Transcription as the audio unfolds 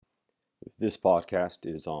This podcast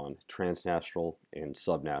is on transnational and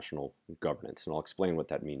subnational governance, and I'll explain what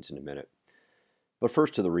that means in a minute. But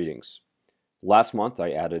first to the readings. Last month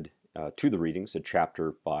I added to the readings a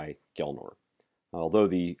chapter by Gellner. Although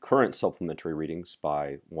the current supplementary readings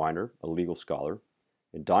by Weiner, a legal scholar,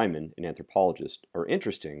 and Diamond, an anthropologist, are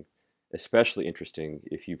interesting, especially interesting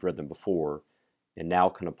if you've read them before and now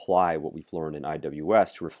can apply what we've learned in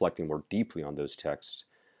IWS to reflecting more deeply on those texts,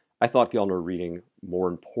 I thought Gellner reading more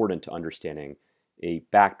important to understanding a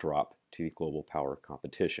backdrop to the global power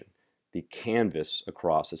competition, the canvas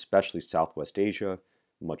across especially Southwest Asia,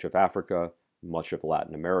 much of Africa, much of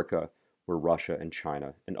Latin America, where Russia and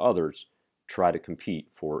China and others try to compete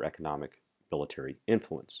for economic military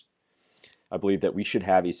influence. I believe that we should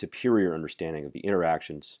have a superior understanding of the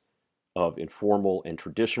interactions of informal and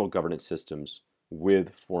traditional governance systems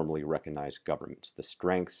with formally recognized governments, the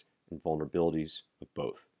strengths and vulnerabilities of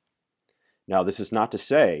both. Now, this is not to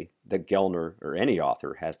say that Gellner or any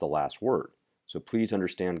author has the last word, so please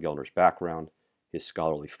understand Gellner's background, his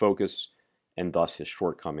scholarly focus, and thus his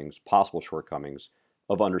shortcomings, possible shortcomings,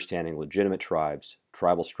 of understanding legitimate tribes,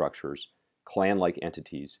 tribal structures, clan-like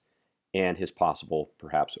entities, and his possible,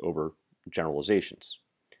 perhaps, overgeneralizations.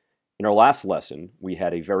 In our last lesson, we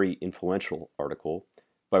had a very influential article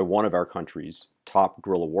by one of our country's top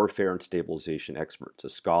guerrilla warfare and stabilization experts, a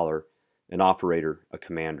scholar, an operator, a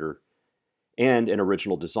commander, and an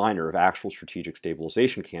original designer of actual strategic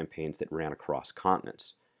stabilization campaigns that ran across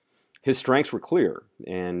continents. His strengths were clear,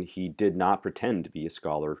 and he did not pretend to be a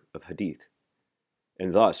scholar of Hadith.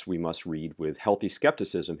 And thus, we must read with healthy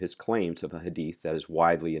skepticism his claims of a Hadith that is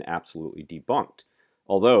widely and absolutely debunked,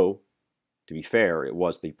 although, to be fair, it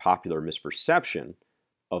was the popular misperception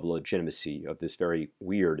of the legitimacy of this very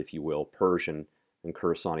weird, if you will, Persian and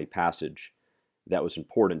Khurasani passage that was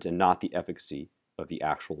important, and not the efficacy of the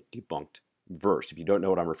actual debunked verse. If you don't know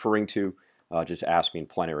what I'm referring to, just ask me in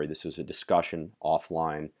plenary. This was a discussion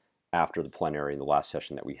offline after the plenary in the last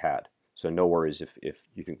session that we had. So no worries if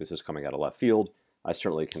you think this is coming out of left field. I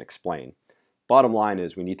certainly can explain. Bottom line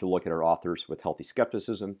is we need to look at our authors with healthy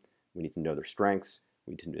skepticism. We need to know their strengths.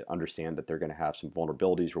 We need to understand that they're going to have some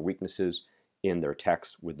vulnerabilities or weaknesses in their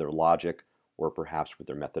texts with their logic or perhaps with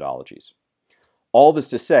their methodologies. All this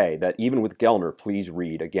to say that even with Gellner, please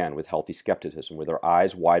read, again, with healthy skepticism, with our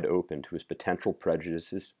eyes wide open to his potential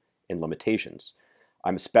prejudices and limitations.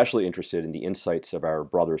 I'm especially interested in the insights of our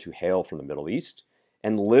brothers who hail from the Middle East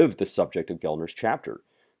and live the subject of Gellner's chapter.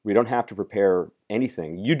 We don't have to prepare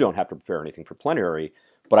anything. You don't have to prepare anything for plenary,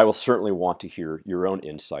 but I will certainly want to hear your own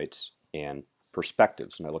insights and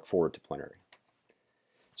perspectives, and I look forward to plenary.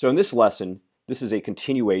 So in this lesson, this is a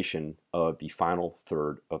continuation of the final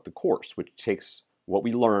third of the course, which takes what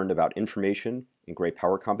we learned about information in great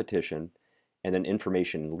power competition and then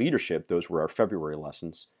information in leadership, those were our February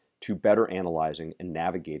lessons, to better analyzing and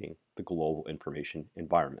navigating the global information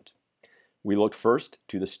environment. We looked first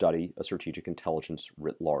to the study of strategic intelligence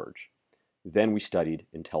writ large. Then we studied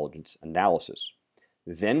intelligence analysis.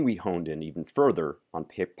 Then we honed in even further on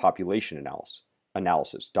population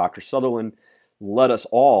analysis. Dr. Sutherland led us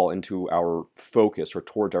all into our focus or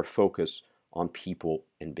towards our focus on people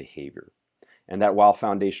and behavior. And that while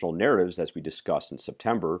foundational narratives, as we discussed in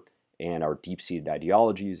September, and our deep-seated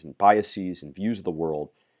ideologies and biases and views of the world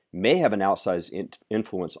may have an outsized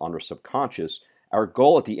influence on our subconscious, our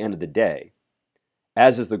goal at the end of the day,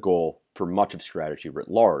 as is the goal for much of strategy writ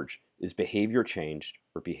large, is behavior changed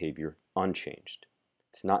or behavior unchanged.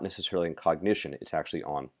 It's not necessarily in cognition, it's actually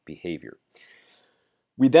on behavior.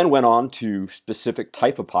 We then went on to specific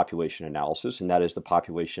type of population analysis, and that is the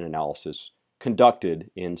population analysis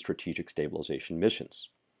conducted in strategic stabilization missions.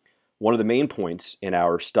 One of the main points in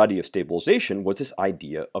our study of stabilization was this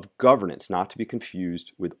idea of governance, not to be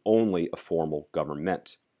confused with only a formal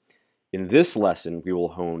government. In this lesson, we will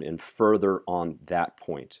hone in further on that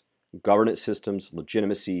point, governance systems,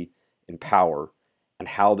 legitimacy, and power, and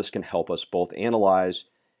how this can help us both analyze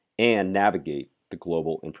and navigate the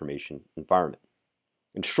global information environment.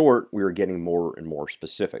 In short, we are getting more and more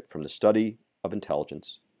specific from the study of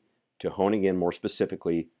intelligence to honing in more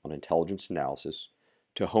specifically on intelligence analysis,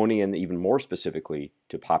 to honing in even more specifically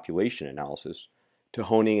to population analysis, to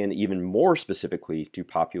honing in even more specifically to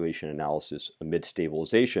population analysis amid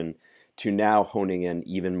stabilization, to now honing in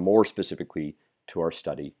even more specifically to our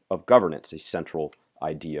study of governance, a central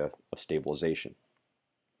idea of stabilization.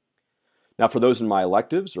 Now, for those in my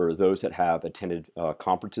electives or those that have attended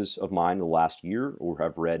conferences of mine in the last year or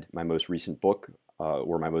have read my most recent book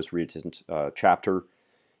or my most recent chapter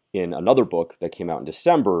in another book that came out in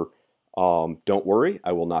December, don't worry,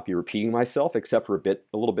 I will not be repeating myself except for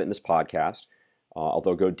a little bit in this podcast.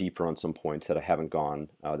 although go deeper on some points that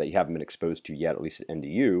that you haven't been exposed to yet, at least at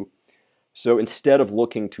NDU. So instead of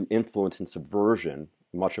looking to influence and subversion,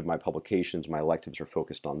 much of my publications, my electives are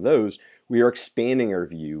focused on those, we are expanding our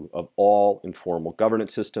view of all informal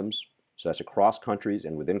governance systems, so that's across countries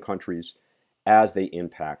and within countries, as they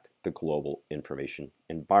impact the global information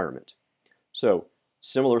environment. So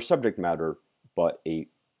similar subject matter, but a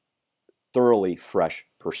thoroughly fresh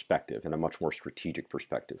perspective and a much more strategic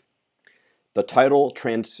perspective. The title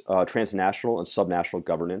Transnational and Subnational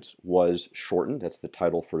Governance was shortened. That's the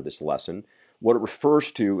title for this lesson. What it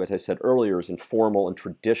refers to, as I said earlier, is informal and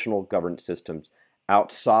traditional governance systems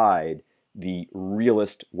outside the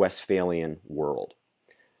realist Westphalian world.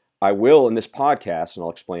 I will, in this podcast, and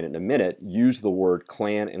I'll explain it in a minute, use the word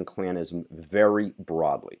clan and clanism very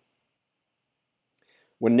broadly.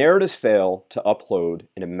 When narratives fail to upload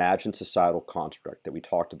an imagined societal construct that we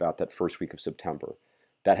talked about that first week of September,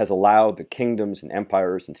 that has allowed the kingdoms and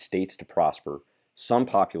empires and states to prosper, some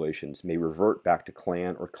populations may revert back to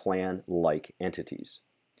clan or clan-like entities.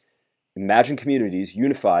 Imagine communities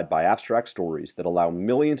unified by abstract stories that allow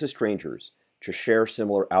millions of strangers to share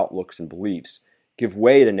similar outlooks and beliefs, give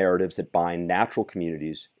way to narratives that bind natural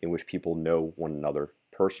communities in which people know one another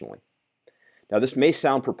personally. Now, this may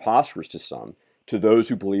sound preposterous to some, to those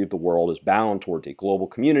who believe the world is bound towards a global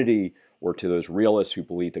community, or to those realists who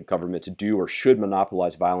believe that governments do or should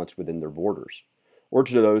monopolize violence within their borders, or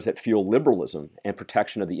to those that feel liberalism and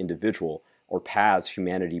protection of the individual are paths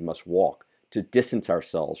humanity must walk to distance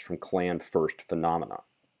ourselves from clan-first phenomena.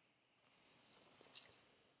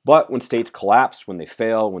 But when states collapse, when they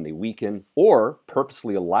fail, when they weaken, or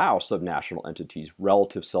purposely allow subnational entities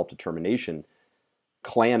relative self-determination,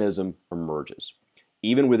 clanism emerges.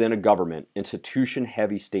 Even within a government,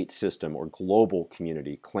 institution-heavy state system, or global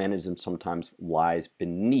community, clanism sometimes lies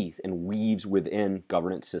beneath and weaves within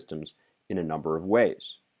governance systems in a number of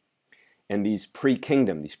ways. And these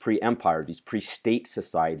pre-kingdom, these pre-empire, these pre-state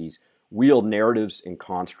societies wield narratives and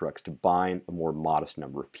constructs to bind a more modest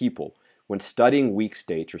number of people. When studying weak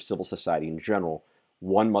states or civil society in general,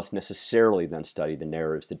 one must necessarily then study the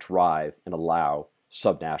narratives that drive and allow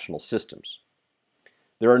subnational systems.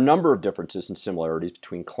 There are a number of differences and similarities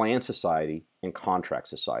between clan society and contract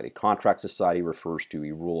society. Contract society refers to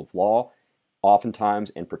a rule of law,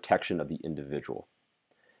 oftentimes, and protection of the individual.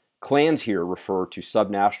 Clans here refer to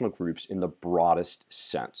subnational groups in the broadest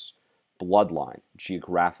sense: bloodline,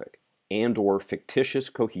 geographic, and/or fictitious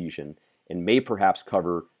cohesion, and may perhaps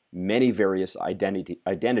cover many various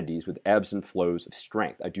identities with ebbs and flows of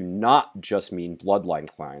strength. I do not just mean bloodline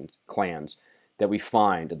clans that we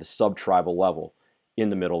find at the sub-tribal level in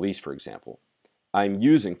the Middle East, for example. I'm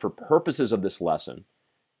using, for purposes of this lesson,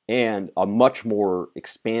 and a much more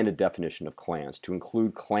expanded definition of clans, to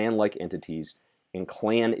include clan-like entities and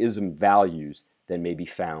clanism values that may be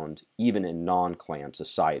found even in non-clan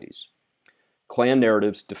societies. Clan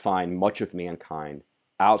narratives define much of mankind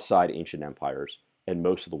outside ancient empires and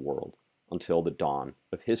most of the world until the dawn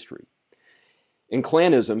of history. And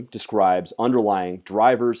clanism describes underlying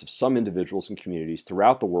drivers of some individuals and communities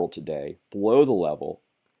throughout the world today, below the level,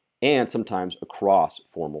 and sometimes across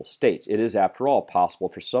formal states. It is, after all, possible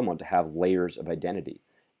for someone to have layers of identity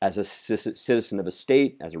as a citizen of a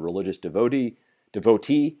state, as a religious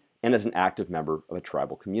devotee, and as an active member of a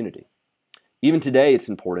tribal community. Even today, it's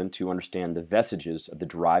important to understand the vestiges of the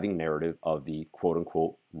driving narrative of the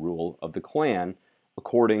quote-unquote rule of the clan,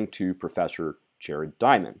 according to Professor Jared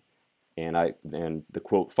Diamond. And the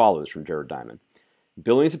quote follows from Jared Diamond.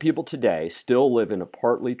 Billions of people today still live in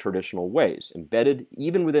partly traditional ways. Embedded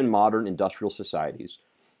even within modern industrial societies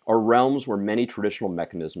are realms where many traditional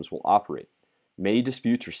mechanisms will operate. Many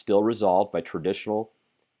disputes are still resolved by traditional,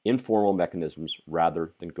 informal mechanisms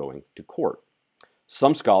rather than going to court.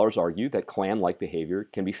 Some scholars argue that clan-like behavior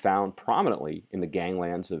can be found prominently in the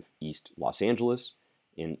ganglands of East Los Angeles,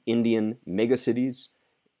 in Indian megacities,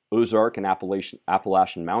 Ozark and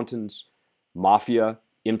Appalachian Mountains, mafia,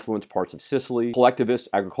 influenced parts of Sicily, collectivist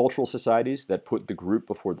agricultural societies that put the group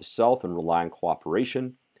before the self and rely on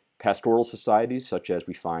cooperation, pastoral societies such as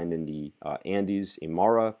we find in the Andes,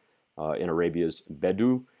 Aymara, in Arabia's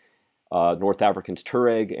Bedu, North Africans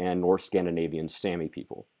Tuareg, and North Scandinavian Sami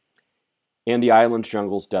people, and the islands,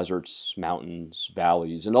 jungles, deserts, mountains,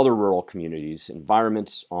 valleys, and other rural communities,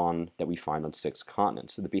 environments that we find on 6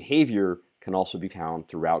 continents. So the behavior can also be found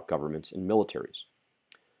throughout governments and militaries.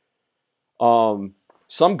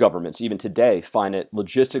 Some governments, even today, find it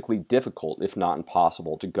logistically difficult, if not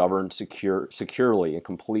impossible, to govern securely and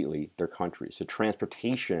completely their countries. So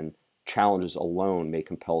transportation challenges alone may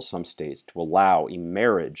compel some states to allow a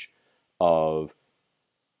marriage of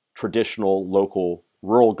traditional, local,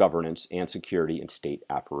 rural governance, and security and state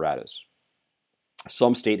apparatus.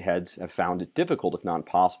 Some state heads have found it difficult, if not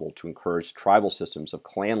impossible, to encourage tribal systems of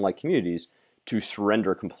clan-like communities to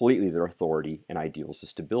surrender completely their authority and ideals of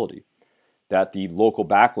stability. That the local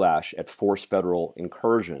backlash at forced federal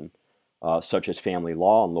incursion, such as family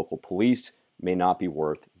law and local police, may not be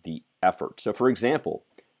worth the effort. So, for example,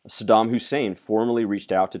 Saddam Hussein formally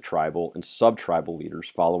reached out to tribal and sub-tribal leaders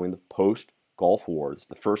following the post-Gulf War,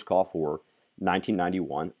 the first Gulf War,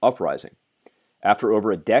 1991 uprising. After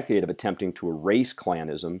over a decade of attempting to erase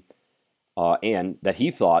clanism, and that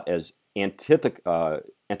he thought as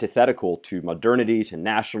antithetical to modernity, to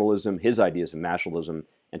nationalism, his ideas of nationalism,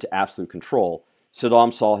 and to absolute control,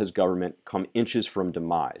 Saddam saw his government come inches from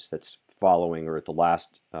demise. That's following, or at the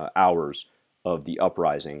last hours of the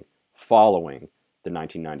uprising following the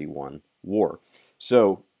 1991 war.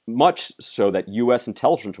 So much so that U.S.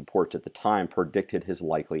 intelligence reports at the time predicted his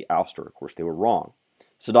likely ouster. Of course, they were wrong.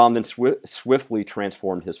 Saddam then swiftly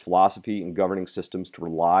transformed his philosophy and governing systems to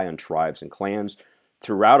rely on tribes and clans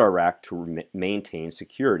throughout Iraq to maintain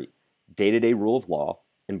security, day-to-day rule of law,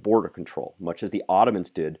 and border control, much as the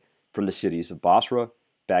Ottomans did from the cities of Basra,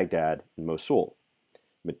 Baghdad, and Mosul.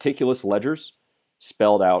 Meticulous ledgers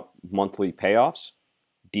spelled out monthly payoffs,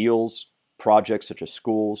 deals, projects such as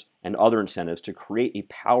schools, and other incentives to create a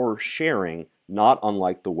power sharing not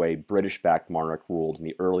unlike the way British-backed monarch ruled in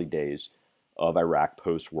the early days of Iraq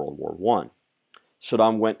post-World War I.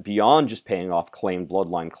 Saddam went beyond just paying off claimed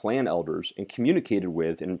bloodline clan elders and communicated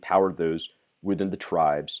with and empowered those within the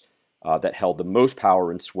tribes that held the most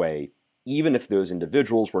power and sway, even if those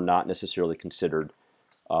individuals were not necessarily considered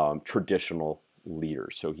traditional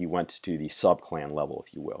leaders. So he went to the sub-clan level,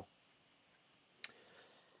 if you will.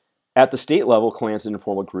 At the state level, clans and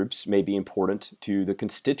informal groups may be important to the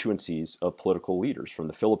constituencies of political leaders, from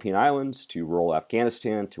the Philippine Islands to rural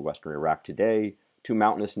Afghanistan to western Iraq today, to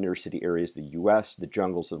mountainous and inner-city areas of the U.S., the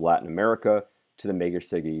jungles of Latin America, to the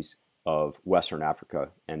megacities of Western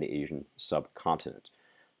Africa and the Asian subcontinent.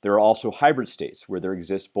 There are also hybrid states where there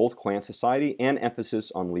exists both clan society and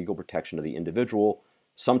emphasis on legal protection of the individual,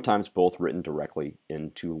 sometimes both written directly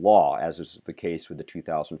into law, as is the case with the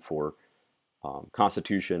 2004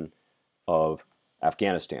 Constitution of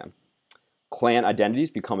Afghanistan. Clan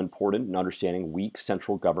identities become important in understanding weak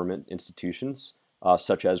central government institutions,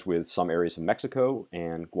 such as with some areas of Mexico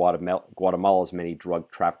and Guatemala's many drug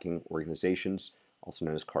trafficking organizations, also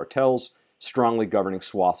known as cartels, strongly governing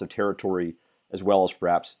swaths of territory, as well as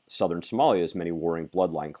perhaps southern Somalia's many warring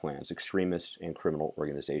bloodline clans, extremist and criminal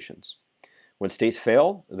organizations. When states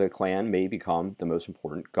fail, the clan may become the most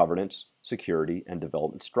important governance, security, and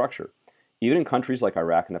development structure. Even in countries like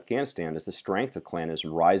Iraq and Afghanistan, as the strength of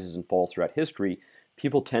clanism rises and falls throughout history,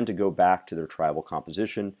 people tend to go back to their tribal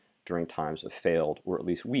composition during times of failed, or at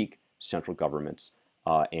least weak, central governments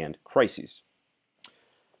and crises.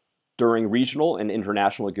 During regional and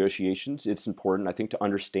international negotiations, it's important, I think, to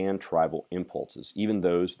understand tribal impulses, even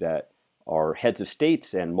those that are heads of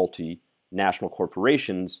states and multinational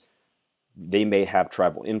corporations. They may have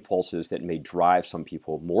tribal impulses that may drive some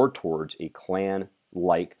people more towards a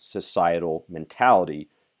clan-like societal mentality,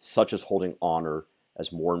 such as holding honor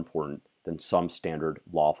as more important than some standard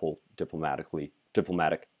lawful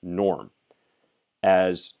diplomatic norm.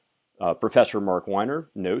 As Professor Mark Weiner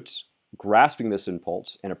notes, grasping this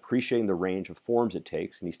impulse and appreciating the range of forms it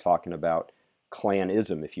takes, and he's talking about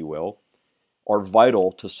clanism, if you will, are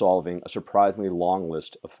vital to solving a surprisingly long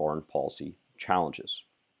list of foreign policy challenges.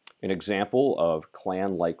 An example of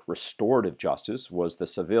clan-like restorative justice was the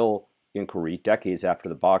Seville inquiry decades after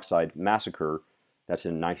the Bogside Massacre, that's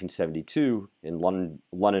in 1972 in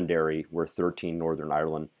Londonderry, where 13 Northern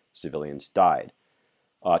Ireland civilians died.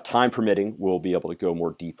 Time permitting, we'll be able to go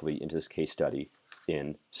more deeply into this case study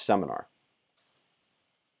in seminar.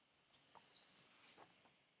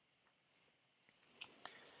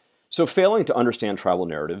 So failing to understand tribal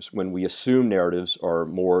narratives, when we assume narratives are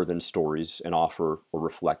more than stories and offer or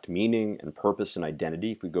reflect meaning and purpose and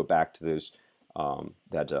identity, if we go back to those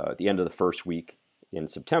at the end of the first week in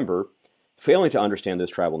September, failing to understand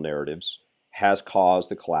those tribal narratives has caused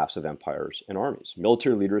the collapse of empires and armies.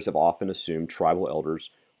 Military leaders have often assumed tribal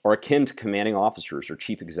elders are akin to commanding officers or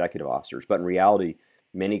chief executive officers, but in reality,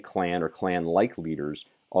 many clan or clan-like leaders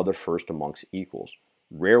are the first amongst equals,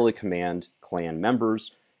 rarely command clan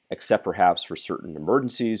members, except perhaps for certain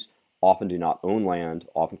emergencies, often do not own land,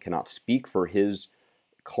 often cannot speak for his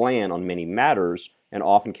clan on many matters, and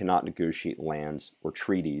often cannot negotiate lands or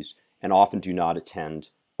treaties, and often do not attend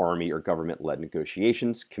army or government-led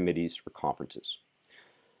negotiations, committees, or conferences.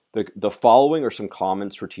 The following are some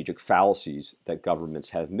common strategic fallacies that governments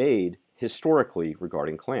have made historically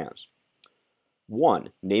regarding clans.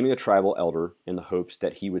 1. Naming a tribal elder in the hopes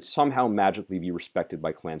that he would somehow magically be respected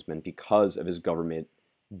by clansmen because of his government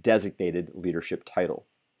designated leadership title.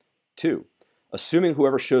 2. Assuming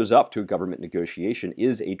whoever shows up to a government negotiation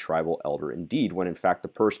is a tribal elder indeed, when in fact the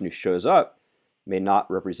person who shows up may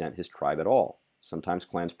not represent his tribe at all. Sometimes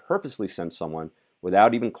clans purposely send someone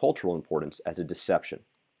without even cultural importance as a deception.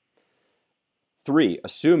 3.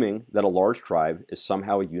 Assuming that a large tribe is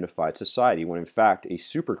somehow a unified society, when in fact a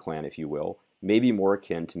superclan, if you will, may be more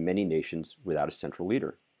akin to many nations without a central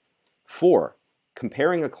leader. 4.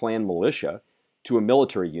 Comparing a clan militia to a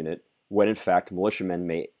military unit, when in fact militiamen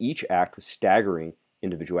may each act with staggering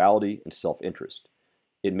individuality and self-interest.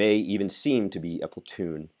 It may even seem to be a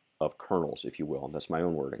platoon of colonels, if you will, and that's my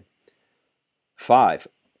own wording. 5.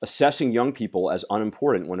 Assessing young people as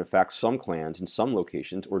unimportant when in fact some clans in some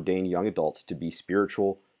locations ordain young adults to be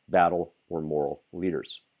spiritual, battle, or moral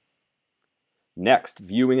leaders. Next,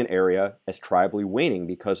 viewing an area as tribally waning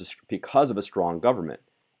because of a strong government,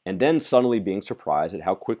 and then suddenly being surprised at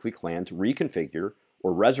how quickly clans reconfigure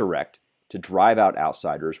or resurrect to drive out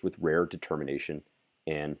outsiders with rare determination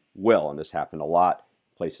and will. And this happened a lot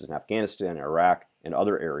in places in Afghanistan, Iraq, and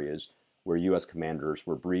other areas where U.S. commanders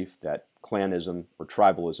were briefed that clanism or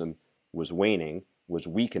tribalism was waning, was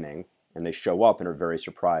weakening, and they show up and are very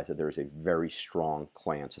surprised that there is a very strong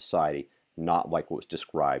clan society, not like what was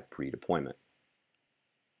described pre-deployment.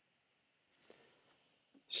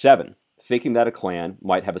 7. Thinking that a clan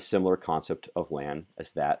might have a similar concept of land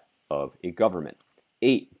as that of a government.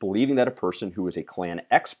 8. Believing that a person who is a clan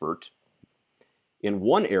expert in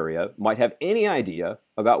one area might have any idea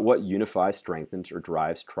about what unifies, strengthens, or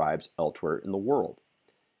drives tribes elsewhere in the world.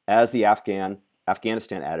 As the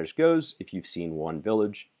Afghanistan adage goes, if you've seen one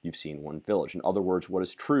village, you've seen one village. In other words, what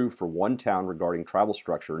is true for one town regarding tribal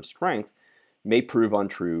structure and strength may prove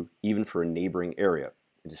untrue even for a neighboring area.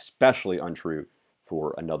 It's especially untrue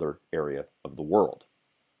for another area of the world.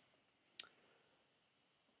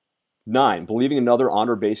 9. Believing another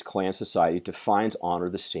honor-based clan society defines honor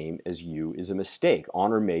the same as you is a mistake.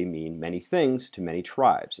 Honor may mean many things to many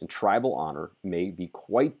tribes, and tribal honor may be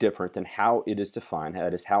quite different than how it is defined,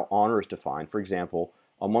 that is, how honor is defined, for example,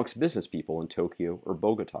 amongst business people in Tokyo or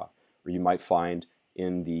Bogota, or you might find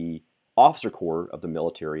in the officer corps of the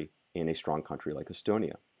military in a strong country like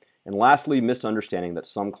Estonia. And lastly, misunderstanding that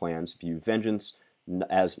some clans view vengeance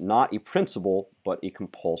as not a principle, but a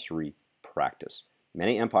compulsory practice.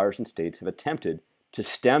 Many empires and states have attempted to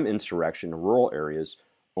stem insurrection in rural areas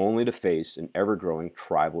only to face an ever-growing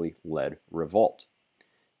tribally led revolt.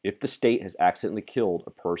 If the state has accidentally killed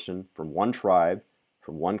a person from one tribe,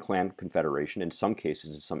 from one clan confederation, in some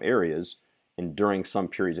cases in some areas, and during some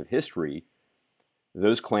periods of history,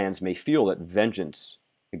 those clans may feel that vengeance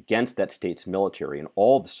against that state's military and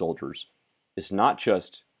all the soldiers is not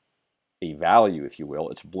just a value, if you will,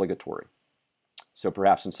 it's obligatory. So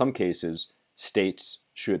perhaps in some cases, states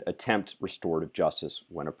should attempt restorative justice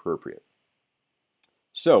when appropriate.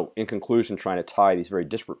 So, in conclusion, trying to tie these very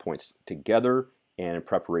disparate points together, and in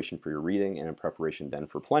preparation for your reading and in preparation then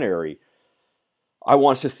for plenary, I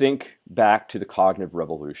want us to think back to the cognitive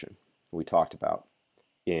revolution we talked about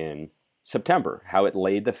in September, how it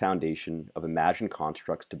laid the foundation of imagined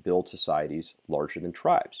constructs to build societies larger than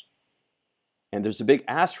tribes. And there's a big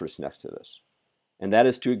asterisk next to this. And that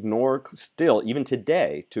is to ignore, still, even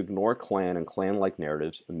today, to ignore clan and clan-like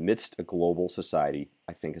narratives amidst a global society,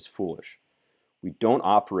 I think is foolish. We don't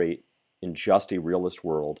operate in just a realist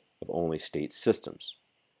world of only state systems.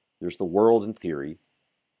 There's the world in theory,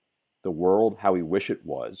 the world how we wish it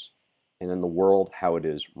was, and then the world how it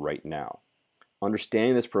is right now.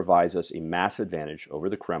 Understanding this provides us a massive advantage over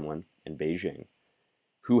the Kremlin and Beijing,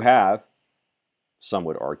 who have, some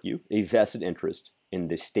would argue, a vested interest in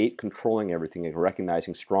the state controlling everything and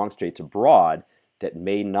recognizing strong states abroad that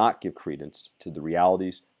may not give credence to the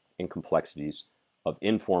realities and complexities of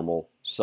informal